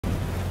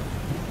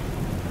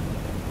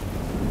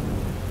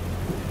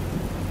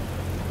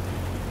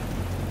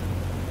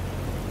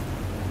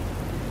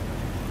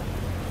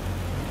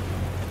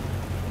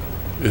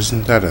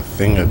Isn't that a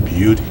thing of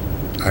beauty?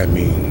 I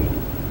mean,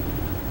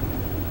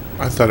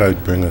 I thought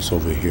I'd bring us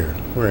over here.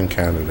 We're in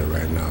Canada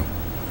right now.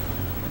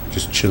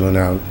 Just chilling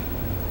out,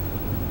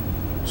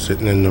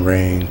 sitting in the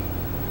rain,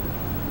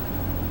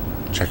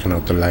 checking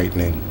out the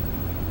lightning,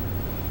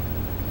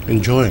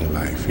 enjoying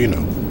life,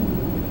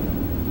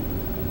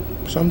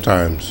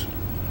 Sometimes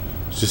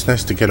it's just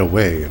nice to get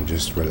away and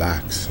just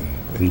relax and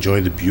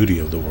enjoy the beauty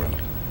of the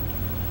world.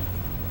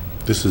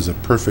 This is a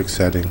perfect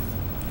setting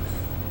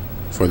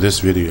for this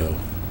video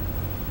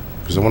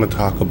because I want to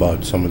talk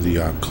about some of the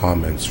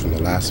comments from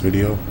the last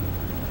video,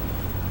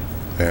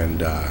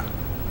 and I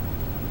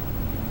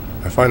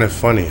find it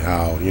funny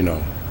how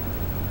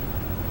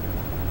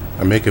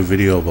I make a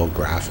video about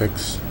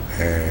graphics,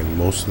 and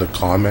most of the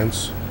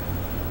comments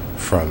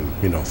from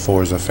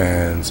FORZA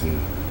fans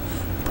and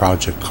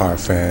project car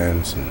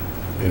fans, and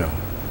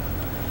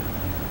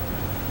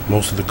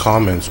most of the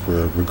comments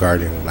were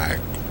regarding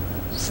like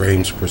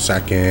frames per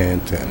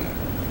second and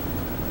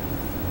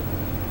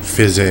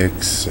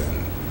physics, and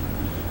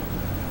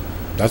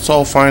that's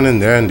all fine and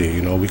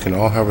dandy. We can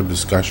all have a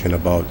discussion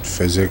about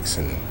physics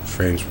and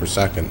frames per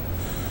second,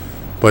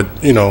 but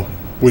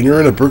when you're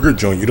in a burger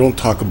joint, you don't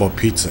talk about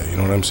pizza. You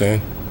know what I'm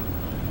saying?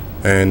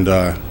 And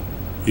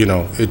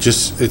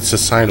it's a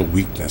sign of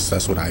weakness.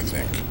 That's what I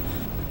think.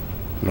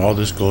 And all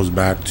this goes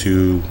back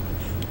to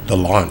the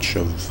launch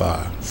of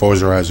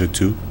FORZA Horizon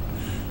 2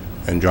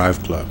 and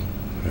Driveclub.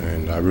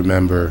 And I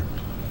remember,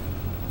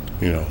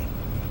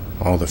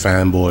 all the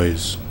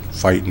fanboys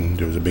fighting.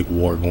 There was a big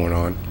war going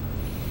on.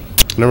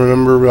 And I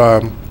remember,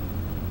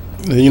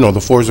 the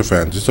FORZA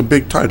fans. It's a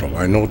big title.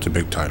 I know it's a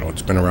big title.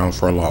 It's been around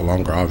for a lot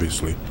longer,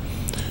 obviously.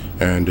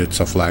 And it's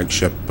a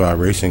flagship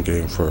racing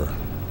game for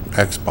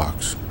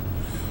Xbox.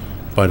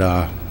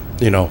 But,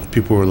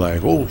 people were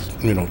like, oh,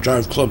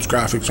 Driveclub's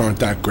graphics aren't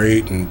that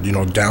great, and,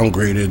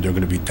 downgraded. They're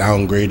going to be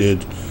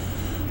downgraded.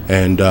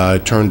 And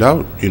it turned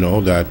out,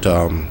 that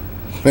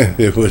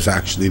it was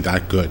actually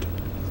that good,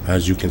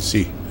 as you can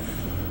see.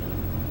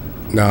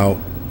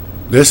 Now,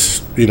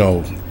 this,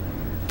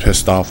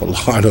 pissed off a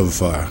lot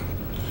of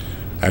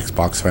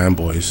Xbox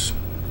fanboys.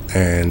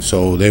 And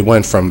so they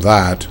went from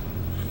that,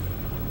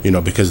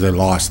 because they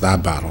lost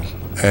that battle.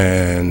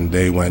 And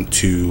they went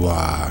to,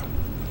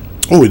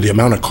 the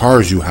amount of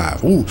cars you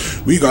have. Oh,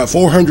 we got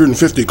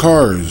 450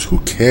 cars. Who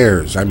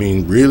cares? I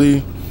mean,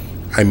 really?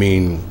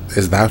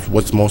 Is that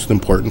what's most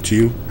important to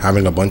you?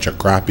 Having a bunch of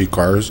crappy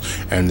cars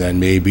and then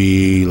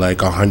maybe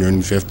like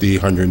 150,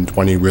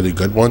 120 really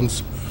good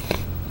ones?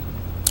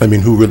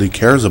 Who really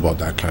cares about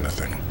that kind of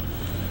thing?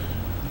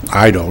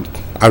 I don't.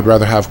 I'd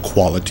rather have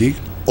quality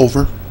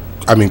over,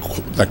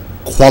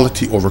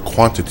 quality over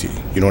quantity.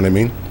 You know what I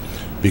mean?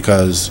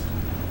 Because,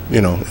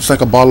 it's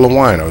like a bottle of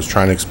wine. I was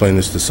trying to explain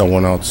this to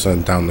someone else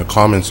down in the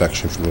comment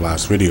section from the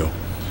last video.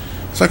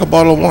 It's like a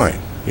bottle of wine,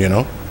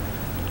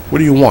 What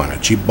do you want? A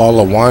cheap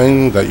bottle of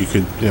wine that you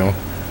could,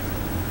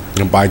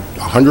 buy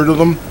 100 of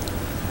them?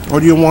 Or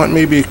do you want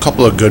maybe a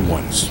couple of good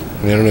ones?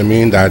 You know what I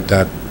mean?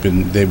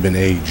 They've been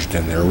aged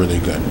and they're really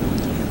good.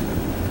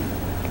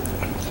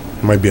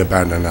 Might be a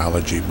bad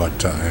analogy,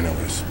 but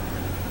anyways.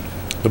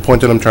 The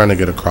point that I'm trying to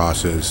get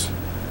across is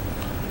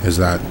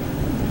that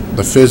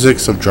the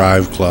physics of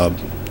Driveclub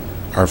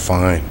are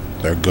fine.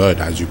 They're good,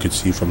 as you could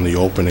see from the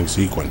opening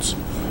sequence.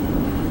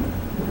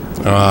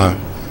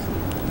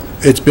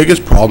 Its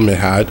biggest problem it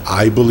had,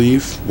 I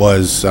believe,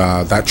 was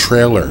that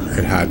trailer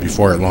it had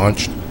before it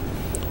launched,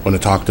 when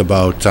it talked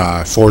about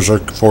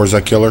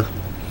Forza Killer.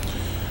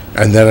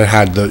 And then it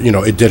had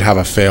it did have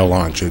a fail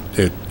launch.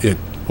 It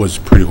was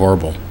pretty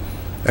horrible.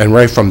 And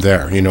right from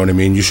there, you know what I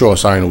mean? You show a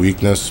sign of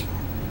weakness,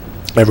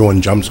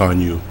 everyone jumps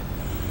on you,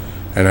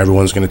 and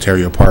everyone's going to tear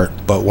you apart.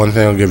 But one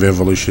thing I'll give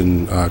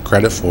Evolution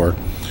credit for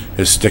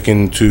is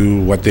sticking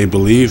to what they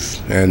believe,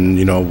 and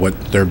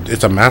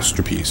it's a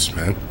masterpiece,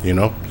 man.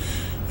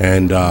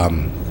 And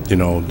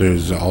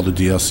there's all the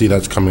DLC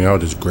that's coming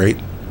out is great,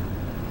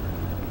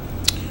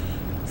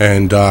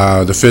 and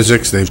the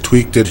physics, they've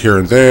tweaked it here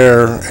and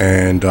there,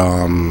 and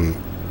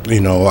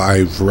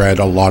I've read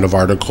a lot of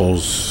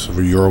articles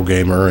for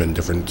Eurogamer and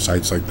different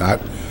sites like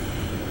that,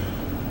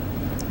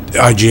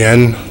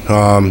 IGN,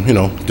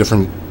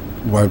 different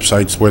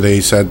websites, where they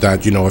said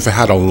that if it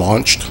had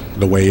launched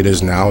the way it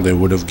is now, they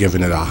would have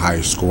given it a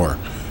high score.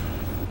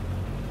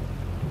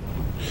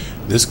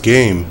 This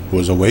game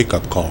was a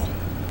wake-up call,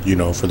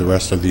 for the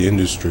rest of the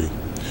industry.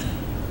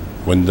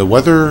 When the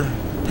weather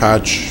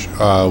patch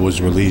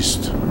was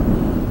released,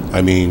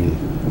 how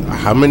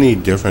many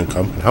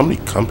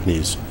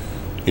companies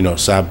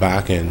sat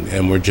back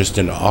and were just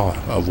in awe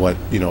of what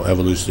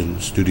Evolution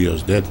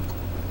Studios did.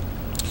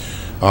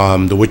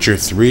 The Witcher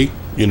 3,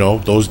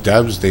 those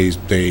devs,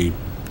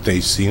 they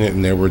seen it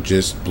and they were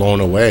just blown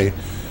away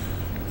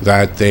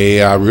that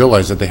they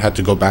realized that they had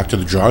to go back to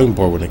the drawing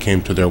board when it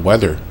came to their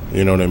weather,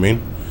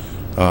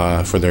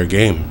 for their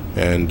game.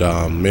 And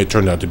it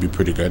turned out to be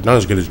pretty good. Not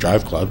as good as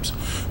Driveclub's,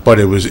 but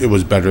it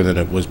was better than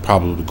it was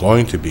probably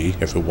going to be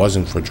if it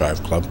wasn't for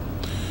Driveclub.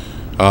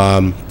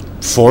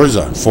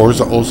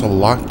 Forza owes a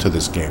lot to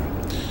this game.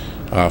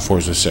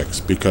 Forza 6,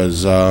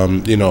 because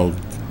you know,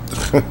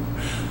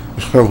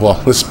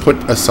 well, let's put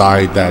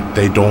aside that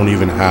they don't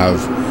even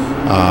have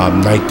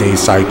night-day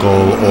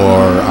cycle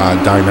or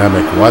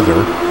dynamic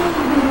weather,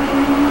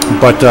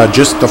 but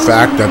just the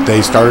fact that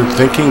they started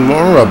thinking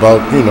more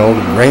about, you know,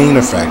 rain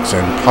effects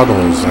and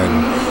puddles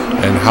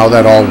and how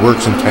that all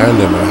works in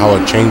tandem and how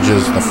it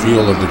changes the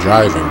feel of the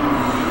driving,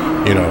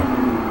 you know.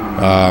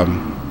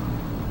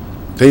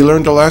 They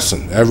learned a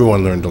lesson.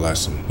 Everyone learned a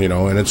lesson, you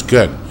know, and it's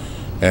good.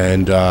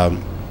 And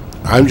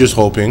I'm just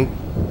hoping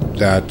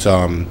that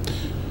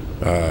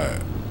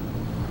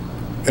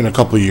in a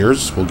couple of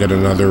years we'll get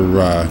another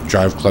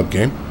Driveclub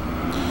game.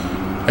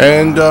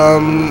 And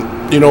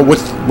you know,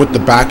 with the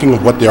backing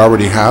of what they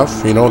already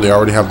have, you know, they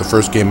already have the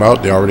first game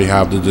out. They already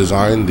have the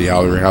design. They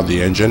already have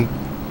the engine.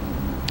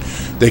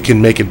 They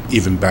can make it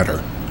even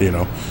better, you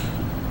know.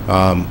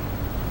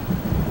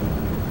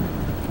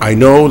 I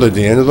know that at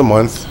the end of the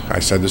month, I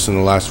said this in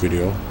the last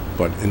video,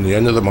 but in the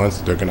end of the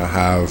month, they're going to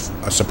have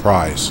a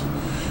surprise.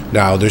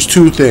 Now, there's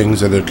two things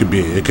that it could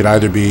be. It could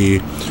either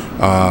be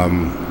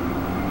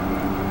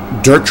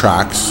dirt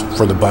tracks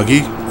for the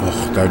buggy.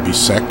 Oh, that would be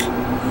sick.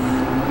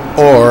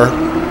 Or,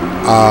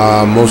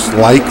 most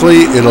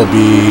likely, it'll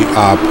be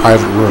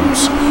private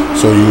rooms.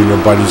 So you and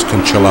your buddies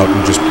can chill out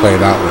and just play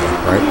that way,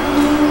 right?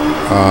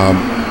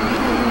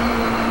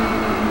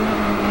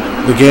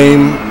 The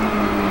game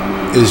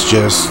is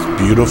just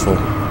beautiful,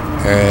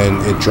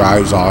 and it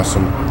drives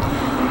awesome.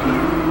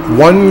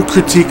 One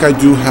critique I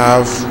do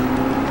have,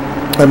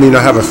 I mean,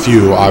 I have a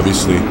few,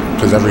 obviously,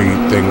 because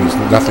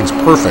nothing's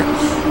perfect.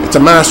 It's a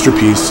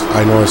masterpiece.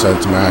 I know I said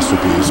it's a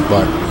masterpiece,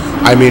 but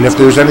I mean, if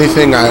there's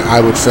anything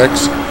I would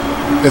fix,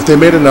 if they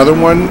made another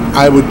one,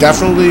 I would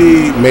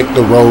definitely make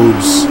the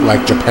roads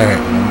like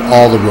Japan.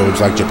 All the roads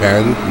like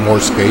Japan,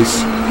 more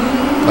space,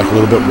 like a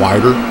little bit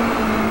wider.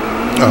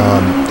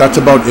 That's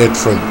about it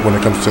for when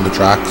it comes to the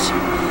tracks.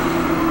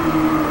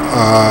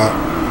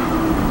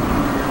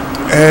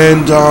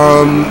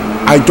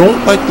 I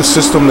don't like the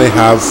system they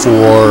have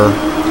for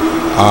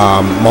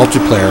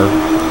multiplayer.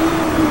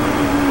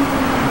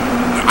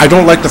 I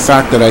don't like the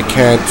fact that I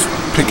can't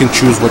pick and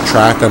choose what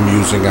track I'm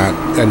using at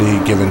any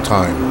given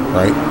time,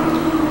 right?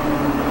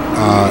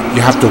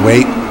 You have to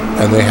wait,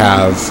 and they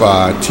have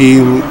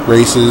team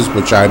races,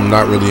 which I'm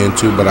not really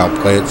into, but I'll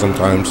play it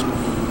sometimes.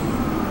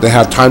 They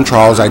have time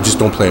trials. I just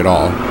don't play at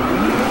all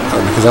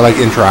because I like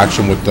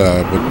interaction with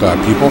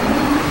people.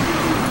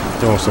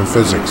 Oh, some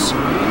physics.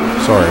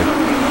 Sorry.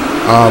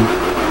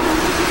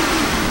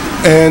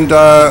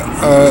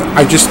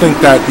 I just think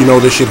that, you know,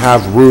 they should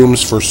have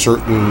rooms for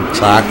certain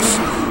tracks,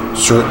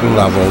 certain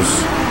levels.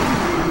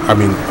 I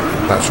mean,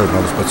 not certain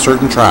levels, but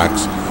certain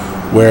tracks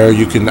where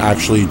you can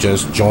actually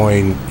just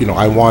join. You know,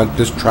 I want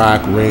this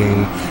track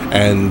ring,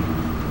 and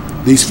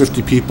these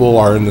 50 people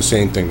are in the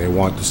same thing. They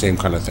want the same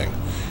kind of thing.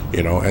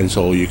 You know, and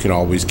so you can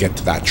always get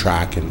to that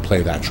track and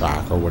play that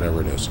track or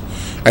whatever it is.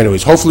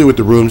 Anyways, hopefully with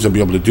the rooms they'll be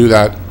able to do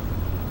that.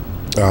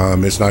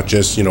 It's not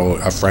just, you know,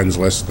 a friends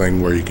list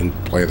thing where you can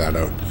play that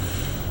out.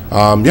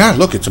 Yeah,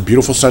 look, it's a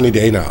beautiful sunny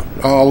day now,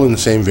 all in the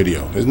same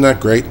video. Isn't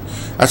that great?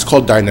 That's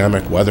called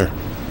dynamic weather,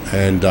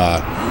 and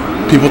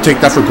people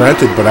take that for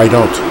granted, but I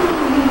don't.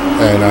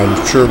 And I'm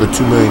sure the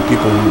 2 million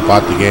people who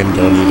bought the game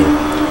don't either.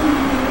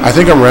 I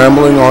think I'm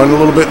rambling on a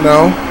little bit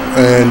now,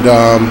 and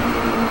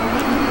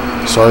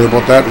sorry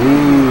about that.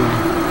 Ooh,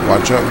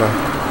 watch out now.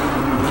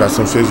 We've got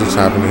some physics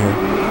happening here.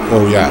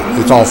 Oh yeah,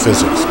 it's all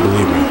physics,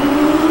 believe me.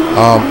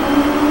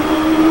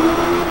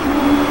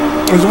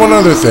 There's one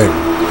other thing.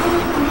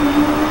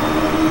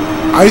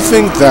 I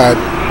think that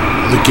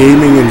the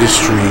gaming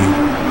industry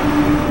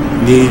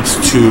needs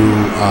to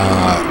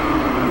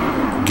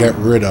get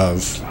rid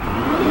of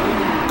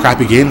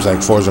crappy games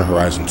like Forza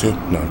Horizon 2.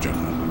 No, I'm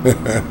joking.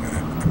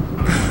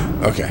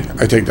 Okay,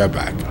 I take that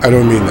back. I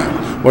don't mean that.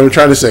 What I'm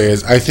trying to say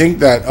is, I think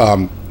that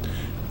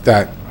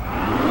that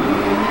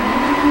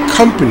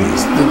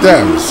companies, the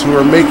devs who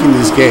are making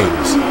these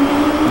games,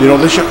 you know,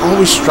 they should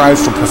always strive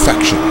for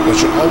perfection. They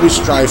should always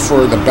strive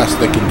for the best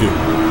they can do,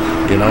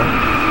 you know?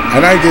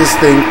 And I just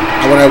think,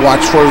 when I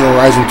watch Forza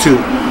Horizon 2,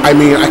 I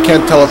mean, I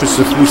can't tell if it's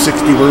the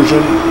 360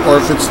 version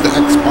or if it's the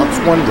Xbox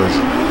One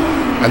version.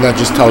 And that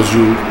just tells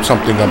you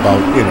something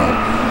about, you know,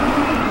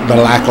 the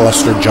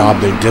lackluster job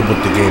they did with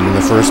the game in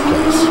the first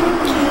place.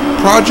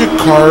 Project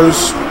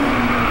Cars,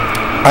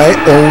 I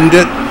owned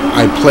it,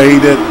 I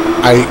played it,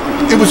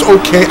 it was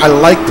okay, I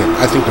liked it.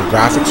 I think the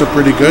graphics are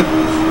pretty good,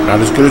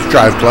 not as good as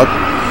Driveclub.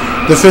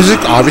 The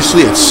physics,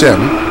 obviously, it's sim,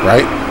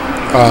 right?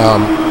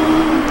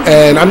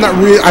 And I'm not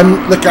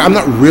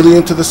really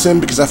into the sim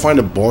because I find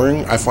it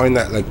boring. I find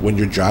that, like, when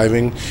you're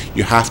driving,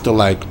 you have to,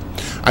 like,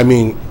 I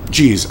mean,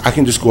 geez, I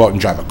can just go out and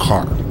drive a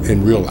car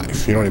in real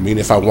life. You know what I mean?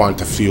 If I want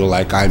to feel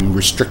like I'm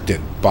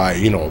restricted by,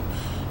 you know,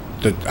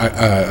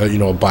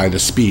 by the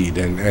speed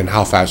and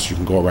how fast you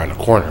can go around a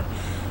corner.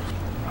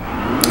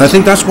 I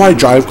think that's why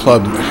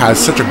Driveclub has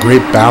such a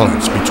great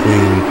balance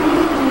between,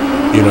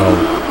 you know,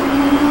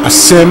 a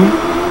sim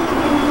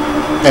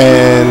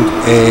and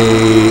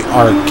a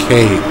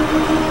arcade.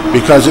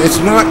 because it's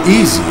not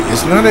easy.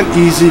 It's not an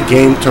easy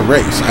game to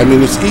race. I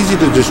mean, it's easy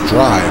to just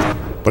drive,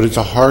 but it's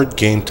a hard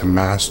game to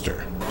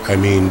master. I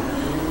mean,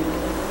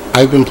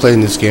 I've been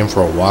playing this game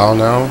for a while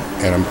now,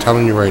 and I'm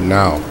telling you right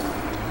now,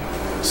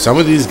 some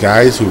of these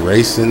guys who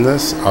race in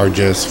this are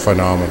just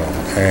phenomenal,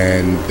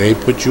 and they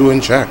put you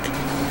in check.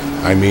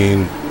 I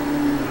mean,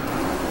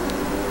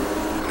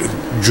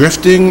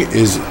 drifting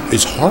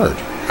is hard.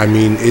 I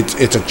mean,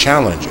 it's a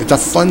challenge. It's a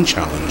fun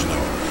challenge,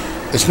 though.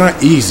 It's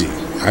not easy.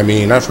 I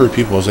mean, I've heard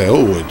people say,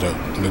 "Oh,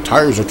 the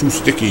tires are too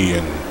sticky,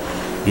 and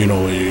you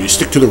know, you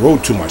stick to the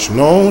road too much."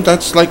 No,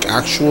 that's like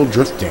actual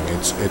drifting.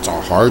 It's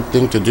a hard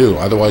thing to do.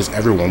 Otherwise,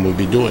 everyone would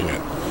be doing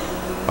it.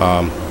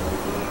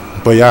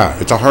 But yeah,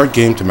 it's a hard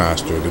game to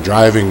master. The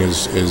driving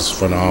is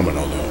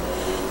phenomenal, though.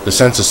 The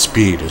sense of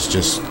speed is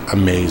just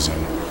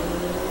amazing.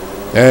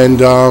 And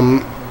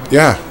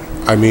yeah,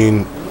 I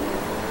mean,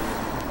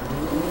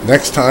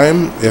 next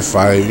time if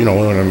I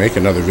want to make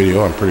another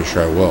video, I'm pretty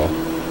sure I will,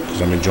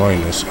 because I'm enjoying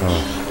this.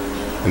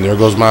 And there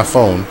goes my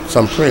phone.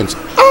 Some prints.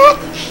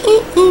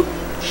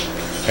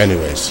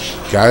 Anyways,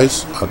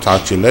 guys, I'll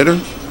talk to you later.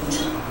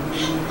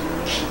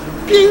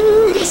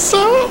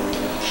 Beautiful.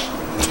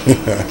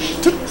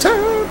 To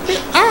turn me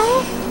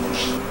out.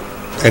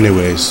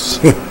 Anyways,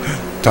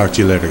 talk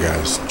to you later,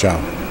 guys. Ciao.